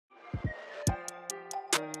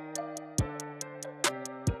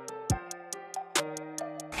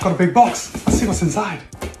Got a big box. Let's see what's inside.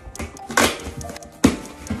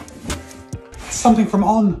 It's something from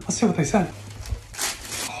On. Let's see what they said.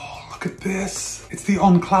 Oh, look at this. It's the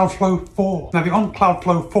On Cloudflow 4. Now the On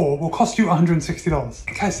Cloudflow 4 will cost you $160.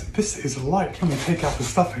 And guys, this is light. Let me take out the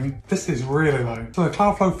stuffing. This is really light. So the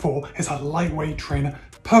Cloudflow 4 is a lightweight trainer,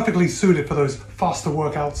 perfectly suited for those faster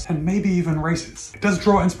workouts and maybe even races. It does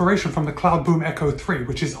draw inspiration from the Cloudboom Echo 3,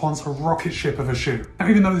 which is On's rocket ship of a shoe. Now,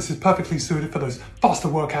 even though this is perfectly suited for those faster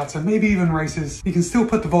workouts and maybe even races, you can still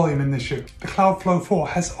put the volume in this shoe. The Cloudflow 4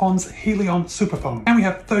 has On's Helion superfoam, and we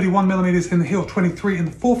have 31mm in the heel, 23 in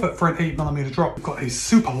the forefoot for an 8mm drop. We've got a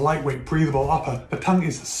super lightweight breathable upper. The tongue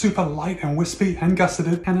is super light and wispy and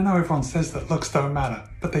gusseted, and I know everyone says that looks don't matter,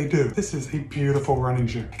 but they do. This is a beautiful running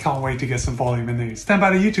shoe. I can't wait to get some volume in these. Stand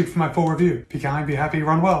by to YouTube for my full review. Be kind, be happy,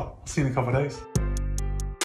 run well. I'll see you in a couple of days.